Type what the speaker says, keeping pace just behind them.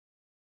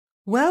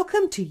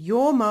Welcome to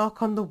Your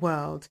Mark on the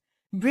World,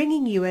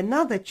 bringing you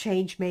another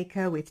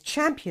changemaker with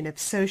champion of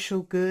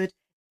social good,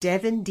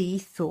 Devin D.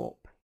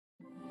 Thorpe.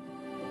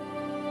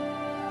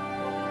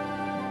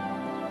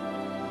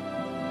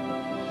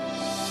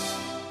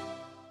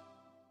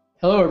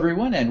 Hello,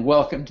 everyone, and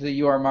welcome to the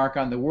Your Mark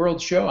on the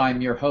World show. I'm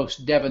your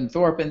host, Devin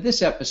Thorpe, and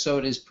this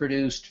episode is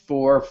produced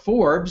for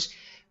Forbes,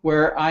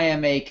 where I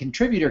am a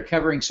contributor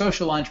covering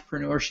social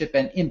entrepreneurship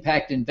and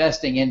impact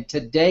investing. And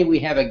today we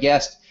have a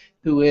guest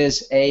who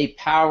is a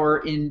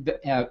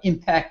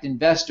impact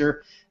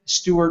investor,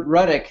 Stuart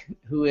Ruddick,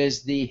 who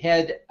is the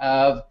head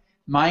of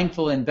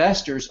Mindfull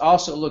Investors,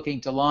 also looking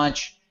to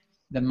launch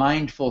the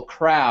Mindfull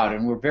Crowd.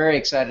 And we're very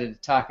excited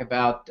to talk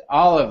about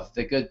all of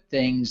the good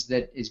things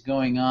that is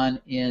going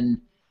on in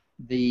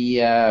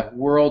the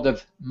world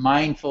of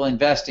mindful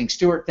investing.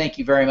 Stuart, thank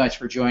you very much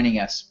for joining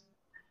us.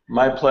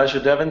 My pleasure,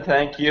 Devin.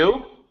 Thank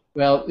you.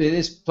 Well,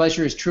 this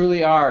pleasure is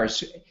truly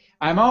ours.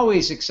 I'm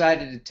always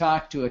excited to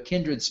talk to a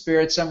kindred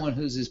spirit, someone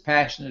who's as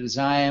passionate as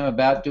I am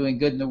about doing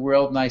good in the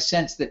world, and I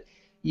sense that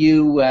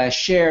you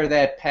share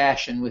that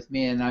passion with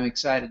me, and I'm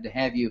excited to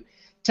have you.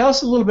 Tell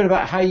us a little bit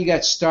about how you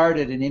got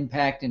started in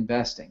impact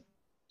investing.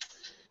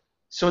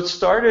 So it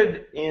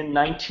started in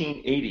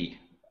 1980.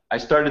 I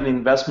started the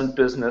investment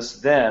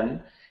business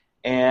then,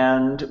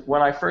 and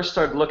when I first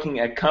started looking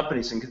at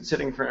companies and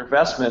considering for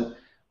investment,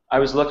 I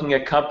was looking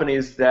at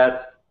companies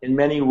that in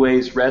many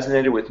ways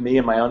resonated with me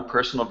and my own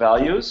personal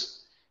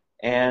values.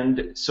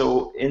 And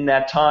so in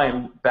that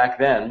time back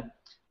then,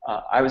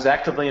 I was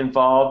actively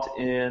involved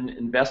in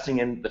investing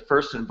in the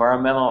first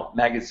environmental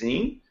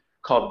magazine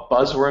called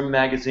Buzzworm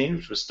Magazine,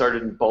 which was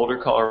started in Boulder,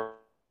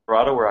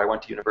 Colorado, where I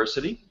went to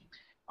university.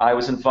 I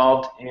was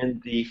involved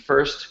in the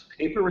first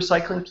paper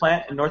recycling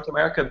plant in North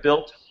America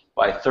built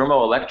by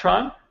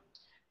Thermoelectron,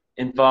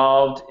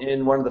 involved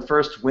in one of the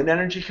first wind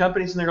energy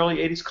companies in the early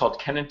 80s called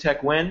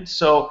Kenentech Wind.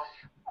 So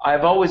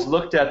I've always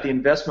looked at the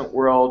investment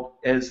world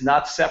as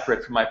not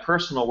separate from my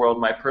personal world,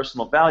 my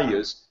personal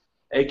values,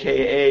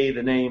 aka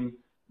the name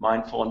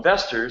Mindful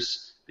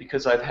Investors,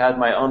 because I've had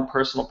my own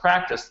personal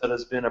practice that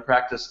has been a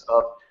practice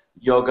of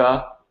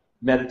yoga,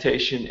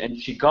 meditation, and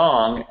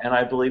qigong, and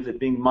I believe that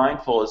being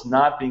mindful is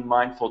not being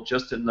mindful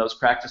just in those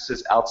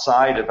practices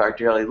outside of our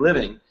daily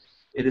living.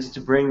 It is to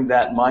bring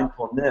that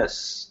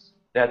mindfulness,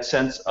 that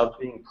sense of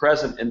being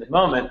present in the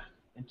moment,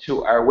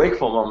 into our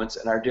wakeful moments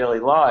in our daily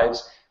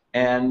lives,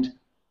 and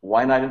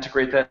why not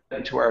integrate that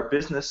into our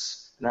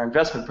business and our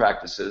investment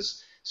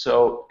practices?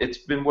 So it's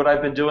been what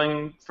I've been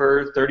doing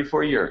for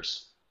 34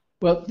 years.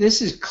 Well, this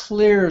is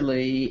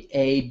clearly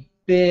a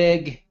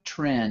big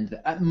trend.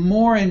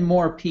 More and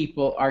more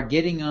people are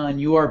getting on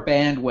your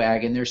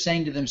bandwagon. They're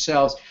saying to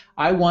themselves,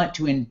 I want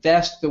to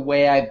invest the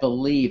way I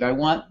believe. I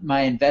want my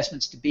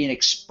investments to be an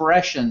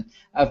expression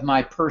of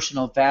my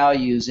personal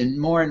values. And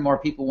more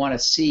people want to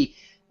see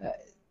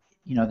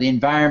the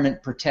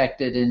environment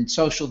protected and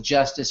social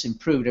justice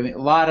improved. I mean, a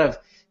lot of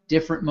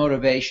different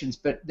motivations,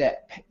 but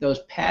those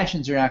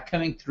passions are now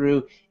coming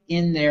through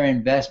in their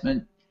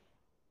investment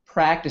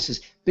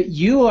practices. But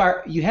you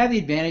have the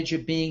advantage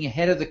of being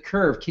ahead of the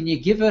curve. Can you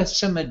give us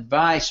some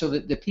advice so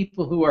that the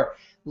people who are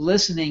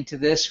listening to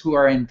this, who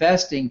are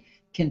investing,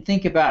 can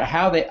think about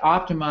how they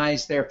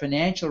optimize their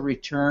financial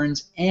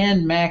returns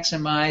and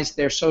maximize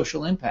their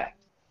social impact?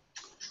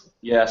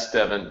 Yes,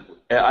 Devin.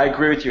 I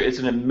agree with you. It's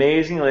an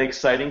amazingly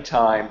exciting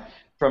time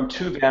from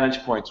two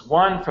vantage points.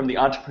 One, from the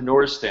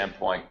entrepreneur's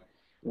standpoint,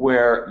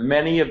 where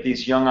many of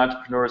these young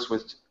entrepreneurs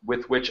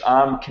with which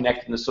I'm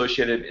connected and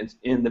associated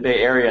in the Bay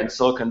Area and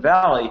Silicon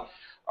Valley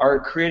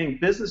are creating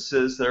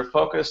businesses that are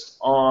focused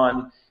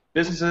on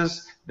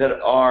businesses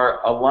that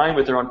are aligned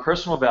with their own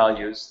personal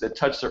values, that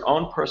touch their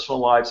own personal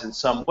lives in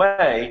some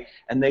way,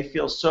 and they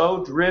feel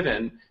so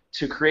driven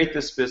to create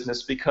this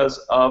business because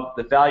of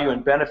the value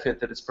and benefit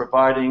that it's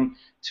providing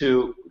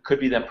to,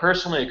 could be them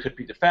personally, it could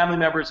be to family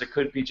members, it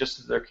could be just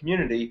to their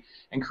community,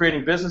 and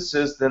creating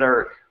businesses that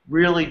are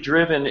really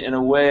driven in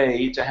a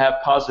way to have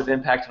positive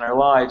impact in our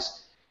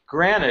lives.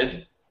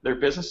 Granted, they're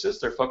businesses,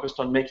 they're focused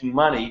on making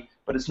money,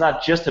 but it's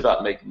not just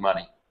about making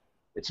money.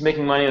 It's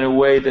making money in a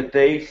way that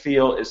they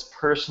feel is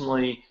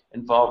personally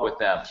involved with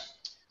them.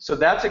 So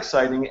that's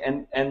exciting,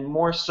 and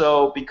more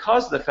so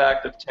because of the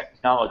fact of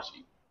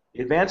technology.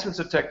 The advancements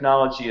of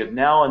technology have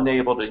now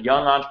enabled a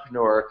young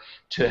entrepreneur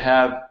to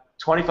have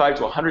 $25,000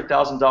 to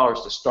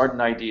 $100,000 to start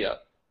an idea,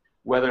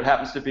 whether it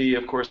happens to be,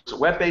 of course, a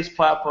web-based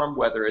platform,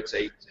 whether it's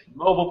a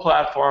mobile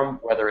platform,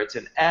 whether it's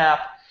an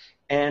app,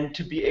 and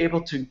to be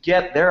able to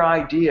get their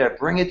idea,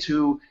 bring it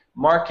to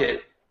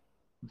market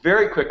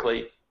very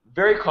quickly,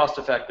 very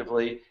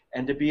cost-effectively,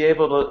 and to be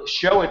able to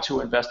show it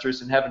to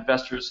investors and have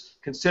investors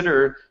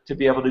consider to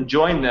be able to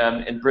join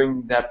them and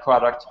bring that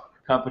product,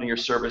 company, or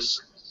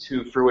service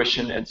to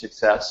fruition and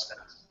success.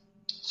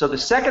 So the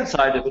second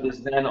side of it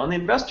is then on the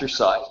investor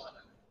side.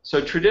 So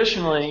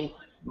traditionally,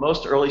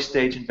 most early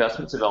stage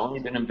investments have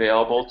only been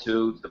available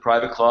to the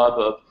private club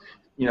of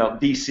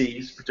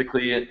VCs,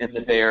 particularly in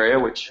the Bay Area,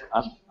 which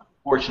I'm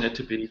fortunate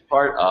to be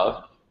part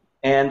of.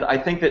 And I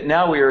think that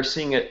now we are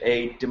seeing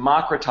a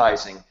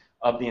democratizing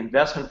of the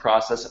investment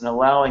process and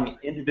allowing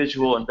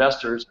individual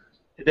investors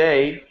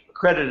today,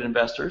 accredited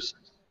investors,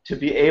 to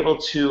be able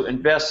to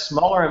invest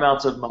smaller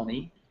amounts of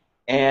money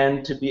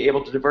and to be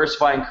able to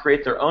diversify and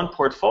create their own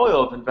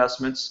portfolio of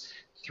investments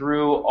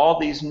through all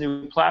these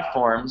new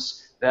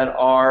platforms that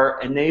are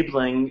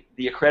enabling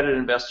the accredited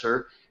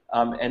investor,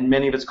 and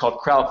many of it's called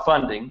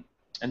crowdfunding.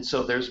 And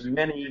so there's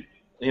many,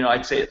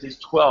 I'd say at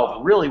least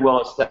 12 really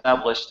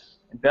well-established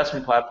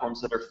investment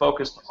platforms that are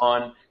focused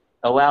on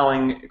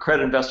allowing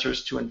accredited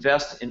investors to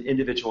invest in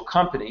individual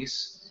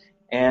companies.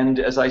 And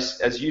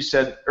as you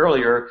said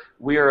earlier,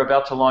 we are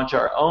about to launch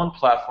our own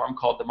platform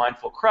called the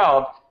Mindfull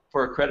Crowd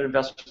for accredited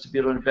investors to be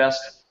able to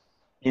invest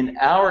in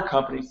our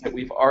companies that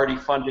we've already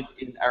funded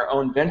in our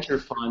own venture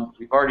fund,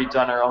 we've already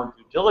done our own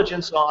due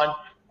diligence on,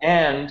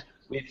 and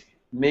we've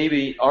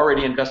maybe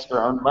already invested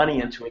our own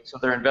money into it, so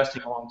they're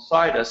investing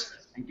alongside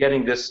us and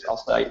getting this, I'll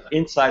say,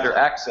 insider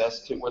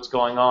access to what's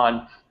going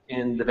on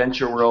in the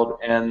venture world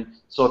and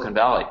Silicon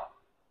Valley.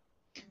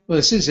 Well,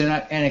 this is an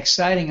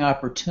exciting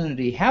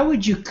opportunity. How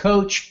would you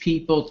coach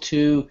people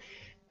to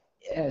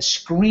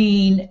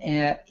screen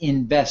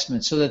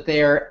investments so that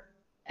they are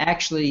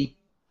actually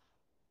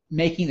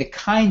making the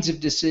kinds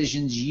of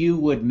decisions you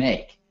would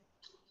make?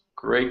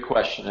 Great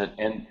question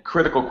and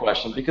critical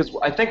question, because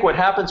I think what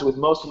happens with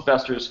most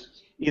investors,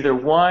 either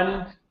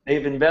one,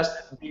 they've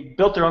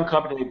built their own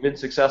company, they've been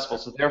successful,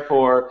 so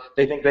therefore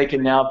they think they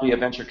can now be a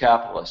venture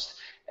capitalist.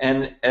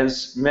 And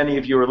as many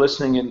of you are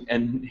listening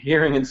and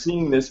hearing and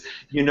seeing this,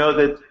 you know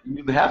that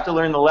you have to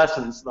learn the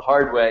lessons the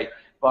hard way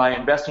by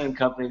investing in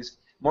companies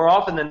more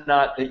often than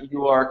not that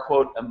you are,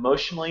 quote,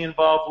 emotionally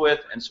involved with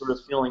and sort of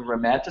feeling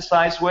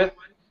romanticized with.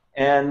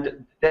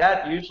 And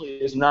that usually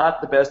is not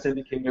the best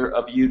indicator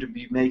of you to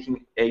be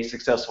making a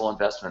successful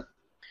investment.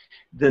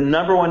 The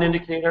number one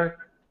indicator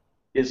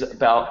is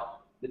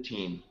about the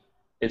team.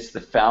 It's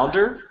the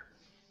founder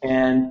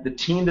and the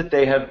team that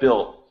they have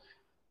built.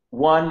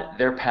 One,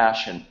 their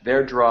passion,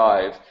 their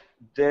drive,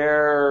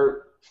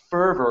 their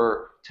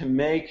fervor to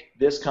make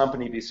this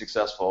company be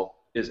successful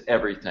is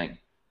everything.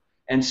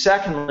 And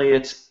secondly,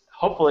 it's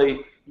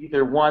hopefully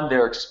either one,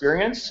 their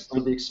experience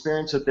or the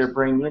experience that they're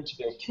bringing into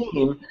their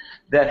team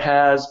that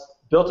has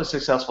built a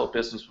successful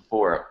business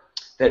before,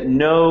 that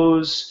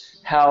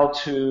knows how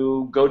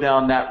to go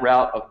down that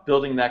route of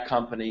building that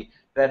company,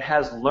 that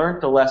has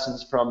learned the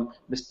lessons from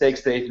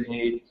mistakes they've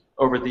made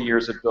over the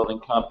years of building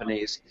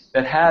companies,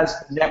 that has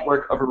a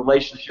network of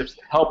relationships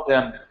to help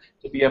them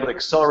to be able to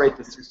accelerate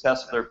the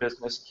success of their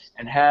business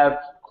and have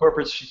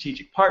corporate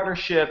strategic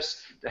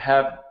partnerships, to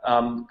have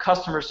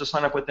customers to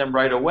sign up with them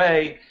right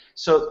away.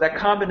 So that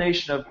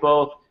combination of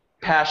both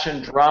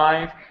passion,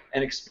 drive,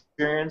 and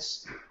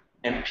experience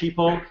and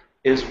people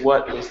is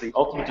what is the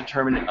ultimate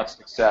determinant of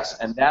success.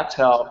 And that's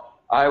how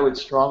I would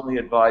strongly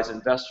advise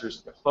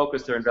investors to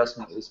focus their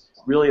investment is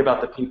really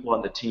about the people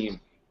and the team.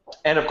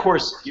 And of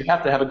course, you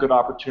have to have a good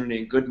opportunity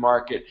and good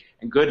market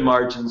and good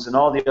margins and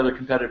all the other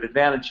competitive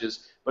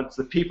advantages, but it's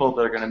the people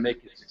that are going to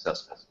make it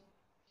successful.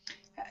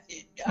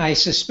 I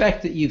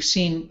suspect that you've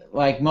seen,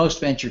 like most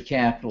venture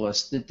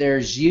capitalists, that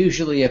there's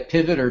usually a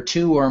pivot or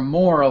two or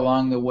more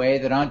along the way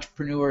that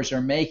entrepreneurs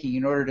are making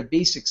in order to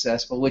be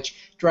successful,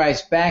 which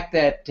drives back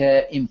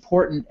that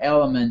important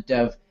element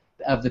of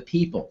the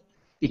people,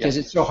 because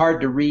It's so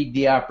hard to read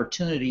the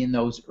opportunity in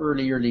those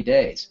early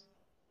days.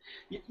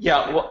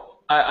 Yeah, well,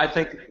 I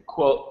think,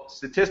 quote,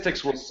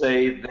 statistics will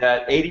say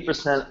that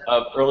 80%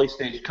 of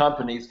early-stage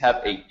companies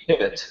have a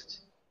pivot,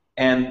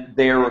 and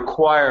they are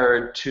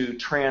required to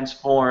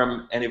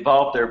transform and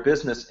evolve their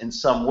business in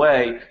some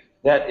way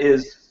that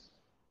is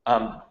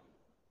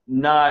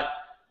not,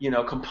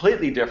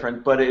 completely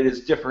different, but it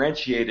is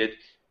differentiated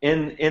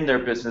in their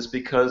business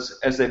because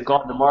as they've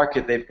gone to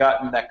market, they've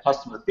gotten that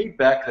customer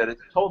feedback that has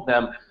told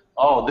them,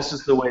 oh, this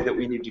is the way that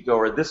we need to go,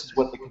 or this is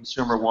what the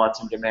consumer wants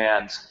and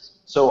demands.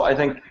 So I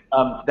think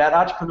that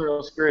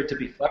entrepreneurial spirit to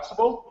be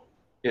flexible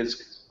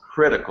is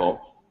critical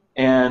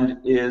and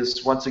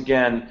is, once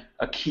again,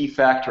 a key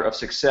factor of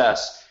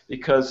success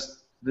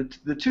because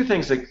the two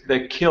things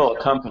that kill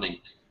a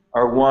company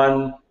are,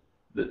 one,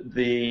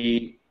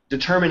 the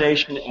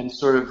determination and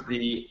sort of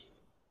the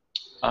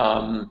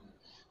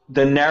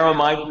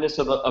narrow-mindedness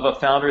of a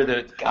founder that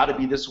it's got to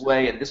be this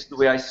way and this is the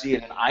way I see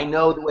it and I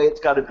know the way it's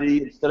got to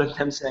be, instead of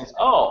them saying,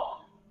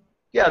 oh,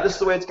 yeah, this is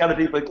the way it's got to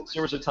be, but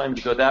consumers are telling me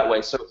to go that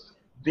way. So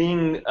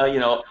being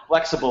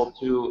flexible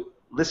to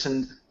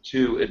listen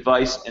to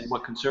advice and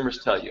what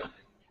consumers tell you.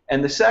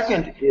 And the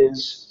second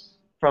is,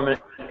 from an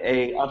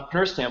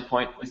entrepreneur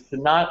standpoint, is to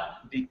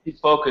not be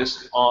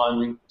focused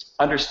on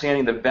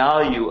understanding the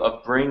value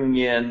of bringing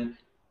in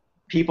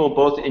people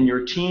both in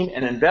your team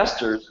and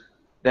investors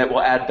that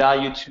will add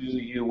value to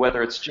you,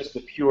 whether it's just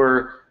the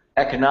pure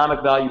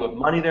economic value of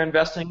money they're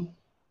investing,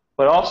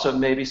 but also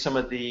maybe some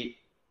of the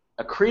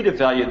accretive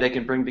value they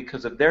can bring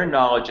because of their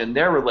knowledge and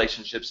their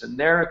relationships and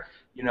their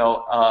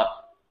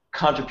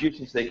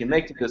contributions they can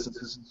make to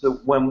businesses. And so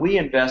when we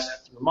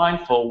invest through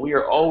Mindfull, we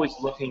are always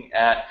looking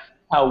at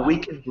how we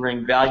can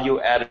bring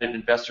value-added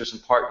investors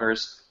and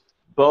partners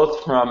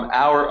both from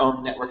our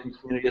own networking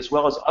community as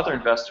well as other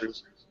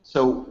investors.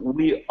 So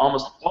we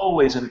almost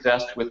always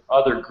invest with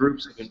other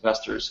groups of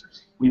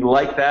investors. We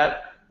like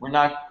that. We're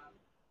not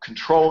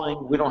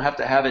controlling. We don't have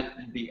to have it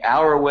be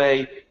our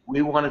way.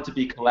 We want it to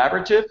be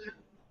collaborative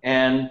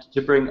and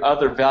to bring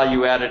other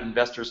value-added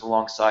investors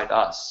alongside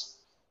us.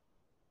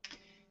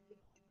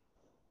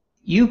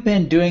 You've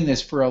been doing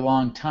this for a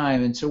long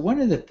time, and so one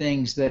of the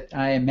things that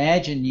I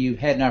imagine you've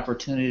had an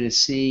opportunity to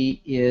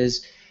see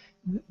is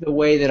the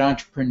way that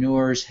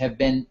entrepreneurs have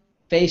been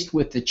faced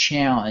with the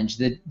challenge,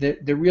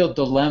 the real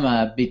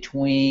dilemma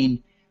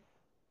between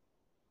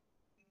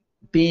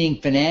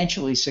being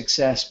financially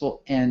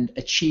successful and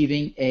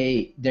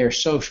achieving their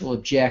social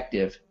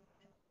objective.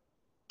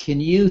 Can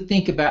you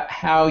think about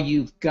how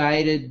you've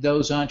guided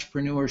those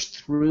entrepreneurs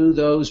through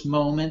those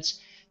moments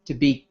to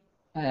be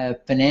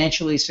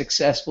financially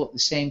successful at the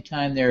same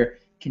time they're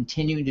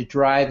continuing to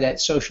drive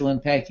that social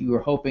impact you were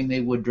hoping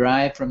they would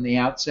drive from the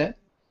outset?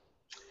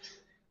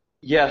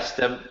 Yes,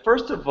 Deb.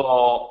 First of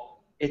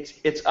all,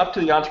 it's up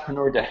to the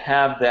entrepreneur to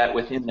have that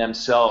within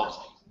themselves,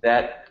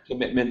 that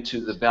commitment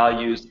to the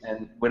values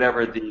and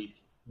whatever the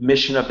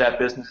mission of that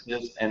business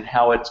is and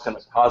how it's going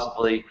to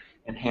positively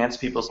enhance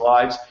people's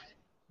lives.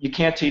 You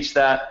can't teach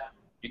that.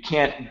 You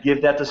can't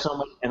give that to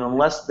someone, and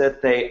unless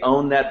that they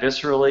own that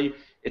viscerally,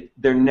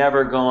 they're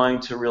never going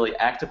to really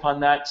act upon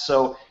that.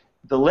 So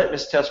the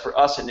litmus test for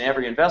us in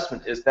every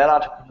investment is that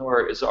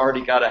entrepreneur has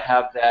already got to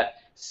have that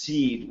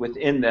seed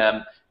within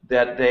them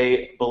that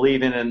they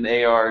believe in and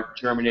they are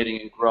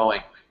germinating and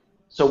growing.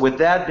 So with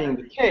that being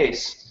the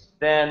case,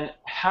 then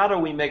how do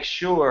we make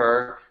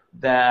sure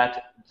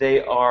that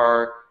they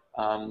are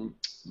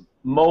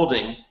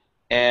molding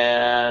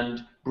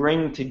and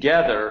bringing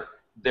together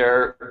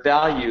their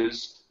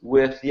values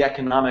with the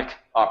economic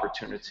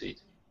opportunity?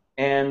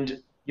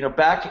 And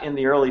back in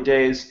the early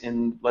days,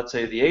 in let's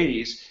say the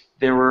 80s,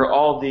 there were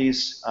all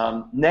these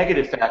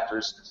negative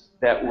factors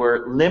that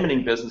were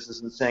limiting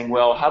businesses and saying,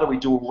 well, how do we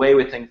do away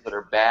with things that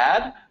are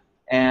bad?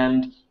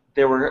 And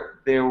there were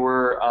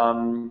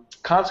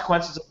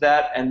consequences of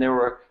that, and there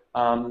were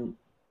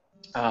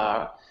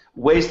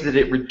ways that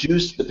it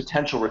reduced the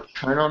potential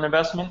return on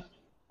investment.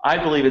 I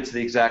believe it's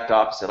the exact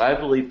opposite. I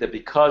believe that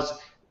because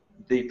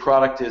the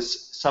product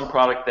is some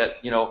product that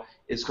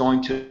is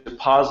going to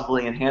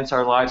positively enhance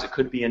our lives. It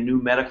could be a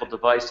new medical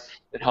device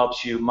that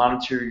helps you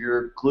monitor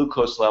your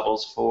glucose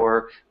levels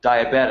for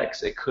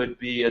diabetics. It could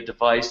be a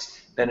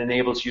device that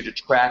enables you to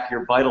track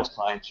your vital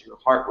signs, your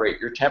heart rate,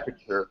 your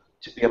temperature,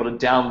 to be able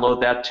to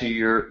download that to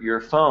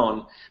your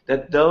phone.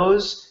 That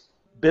those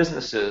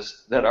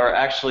businesses that are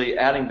actually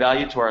adding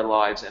value to our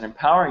lives and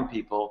empowering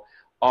people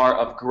are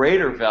of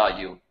greater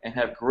value and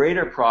have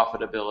greater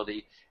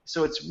profitability.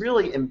 So it's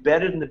really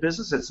embedded in the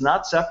business. It's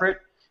not separate.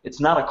 It's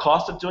not a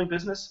cost of doing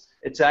business.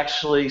 It's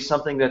actually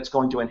something that's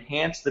going to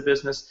enhance the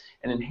business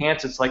and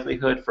enhance its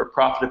likelihood for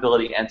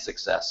profitability and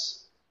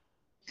success.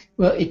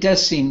 Well, it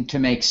does seem to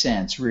make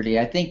sense, really.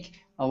 I think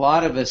a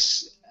lot of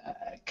us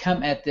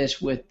come at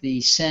this with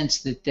the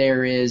sense that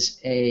there is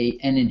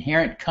an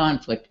inherent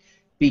conflict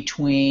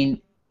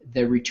between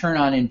the return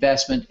on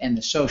investment and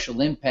the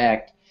social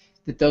impact,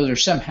 that those are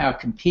somehow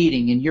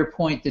competing. And your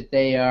point that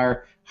they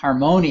are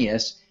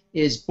harmonious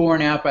is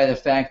borne out by the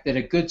fact that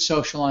a good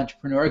social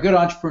entrepreneur, a good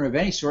entrepreneur of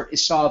any sort,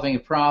 is solving a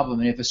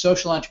problem. And if a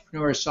social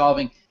entrepreneur is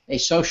solving a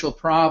social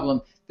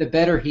problem, the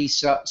better he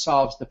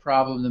solves the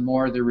problem, the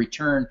more the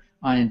return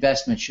on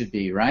investment should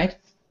be, right?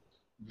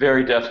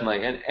 Very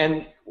definitely.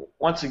 And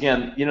once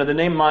again, the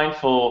name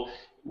Mindfull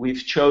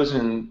we've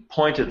chosen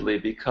pointedly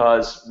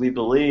because we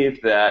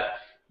believe that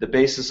the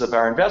basis of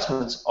our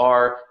investments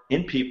are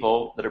in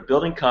people that are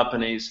building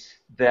companies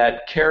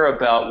that care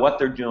about what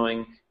they're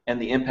doing and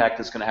the impact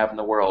it's going to have in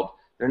the world.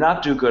 They're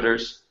not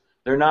do-gooders.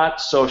 They're not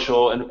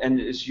social.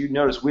 And as you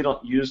notice, we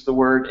don't use the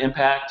word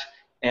impact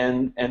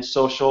and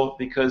social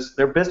because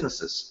they're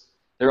businesses.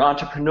 They're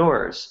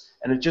entrepreneurs.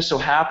 And it just so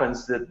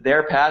happens that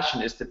their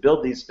passion is to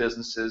build these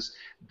businesses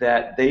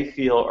that they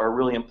feel are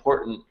really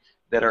important,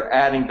 that are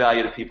adding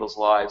value to people's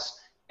lives.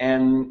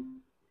 And,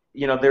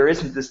 there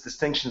isn't this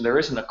distinction. There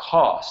isn't a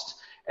cost.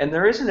 And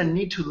there isn't a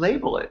need to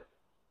label it.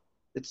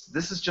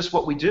 This is just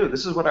what we do.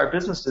 This is what our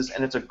business is,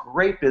 and it's a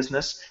great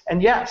business.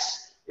 And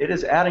yes, it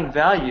is adding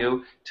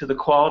value to the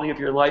quality of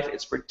your life.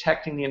 It's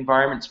protecting the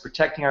environment. It's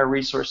protecting our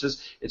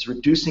resources. It's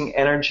reducing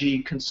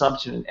energy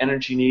consumption and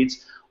energy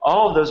needs.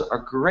 All of those are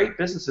great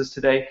businesses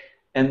today,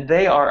 and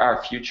they are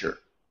our future.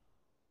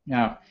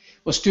 Yeah.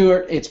 Well,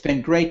 Stuart, it's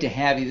been great to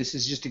have you. This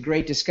is just a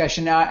great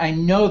discussion. Now, I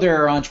know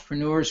there are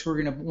entrepreneurs who are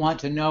going to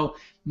want to know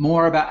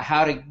more about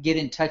how to get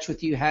in touch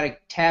with you, how to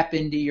tap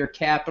into your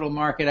capital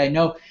market. I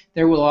know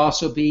there will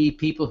also be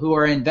people who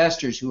are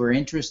investors who are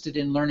interested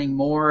in learning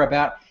more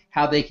about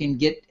how they can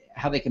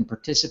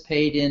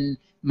participate in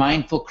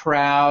Mindfull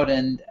Crowd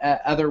and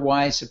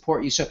otherwise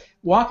support you. So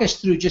walk us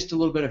through just a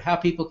little bit of how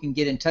people can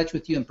get in touch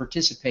with you and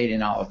participate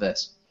in all of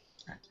this.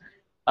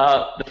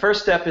 The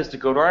first step is to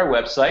go to our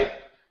website,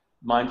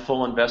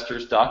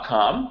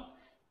 mindfullinvestors.com,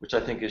 which I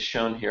think is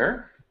shown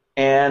here.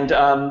 And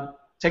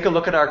take a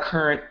look at our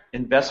current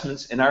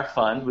investments in our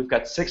fund. We've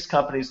got 6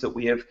 companies that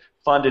we have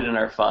funded in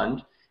our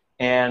fund,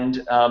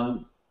 and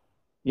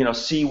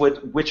see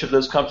which of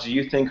those companies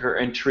you think are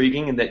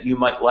intriguing and that you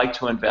might like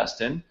to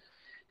invest in.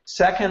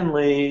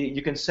 Secondly,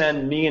 you can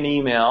send me an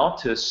email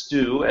to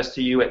Stu,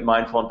 S-T-U, at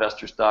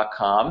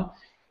mindfullinvestors.com,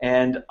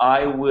 and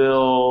I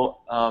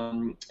will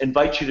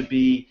invite you to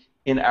be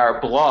in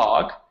our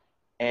blog.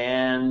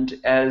 And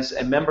as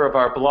a member of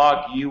our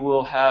blog, you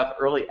will have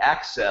early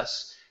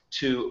access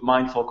to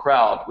Mindfull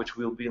Crowd, which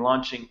we'll be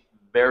launching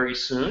very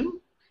soon.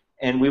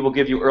 And we will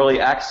give you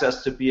early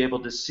access to be able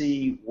to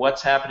see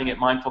what's happening at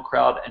Mindfull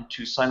Crowd and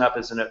to sign up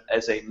as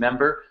a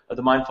member of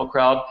the Mindfull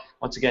Crowd.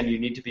 Once again, you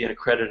need to be an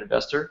accredited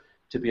investor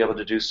to be able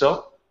to do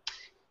so.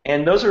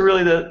 And those are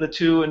really the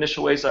 2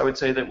 initial ways I would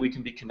say that we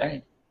can be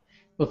connected.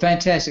 Well,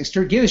 fantastic.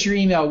 Stuart, give us your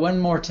email one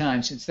more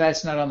time since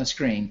that's not on the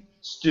screen.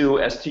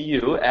 Stu,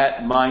 S-T-U,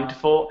 at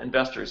Mindfull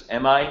Investors,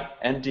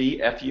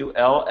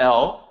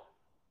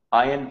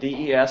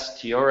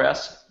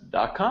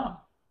 MindfullInvestors.com.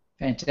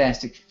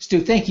 Fantastic.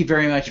 Stu, thank you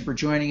very much for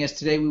joining us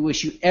today. We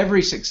wish you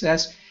every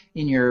success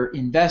in your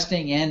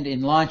investing and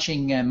in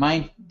launching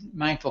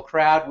Mindfull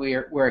Crowd.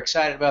 We're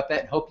excited about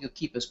that and hope you'll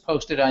keep us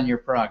posted on your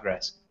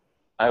progress.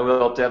 I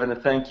will, Devin,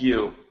 and thank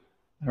you.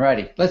 All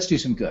righty, let's do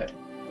some good.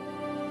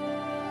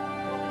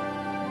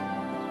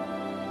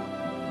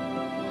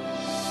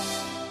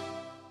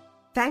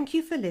 Thank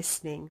you for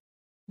listening.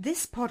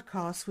 This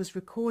podcast was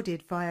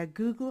recorded via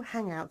Google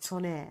Hangouts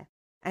on Air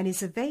and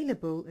is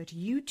available at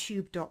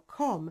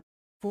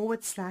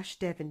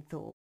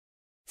youtube.com/Devinthorpe.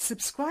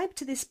 Subscribe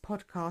to this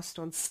podcast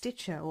on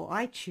Stitcher or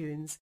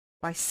iTunes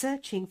by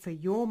searching for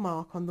Your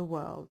Mark on the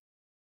World.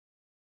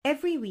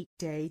 Every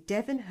weekday,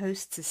 Devin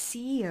hosts a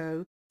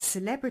CEO,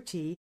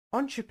 celebrity,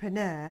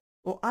 entrepreneur,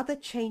 or other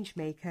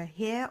changemaker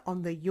here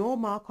on the Your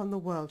Mark on the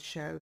World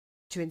show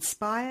to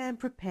inspire and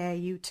prepare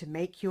you to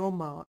make your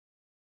mark.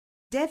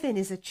 Devin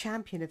is a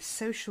champion of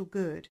social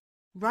good,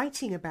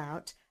 writing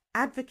about,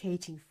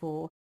 advocating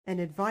for, and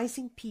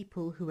advising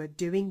people who are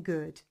doing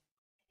good.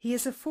 He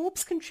is a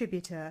Forbes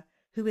contributor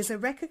who is a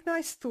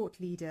recognized thought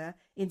leader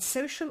in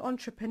social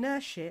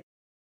entrepreneurship,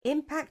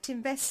 impact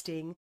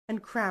investing,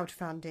 and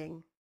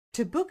crowdfunding.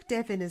 To book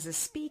Devin as a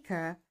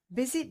speaker,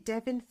 visit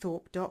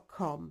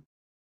devinthorpe.com.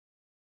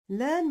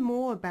 Learn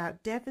more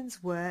about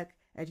Devin's work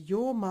at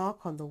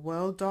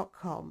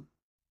yourmarkontheworld.com.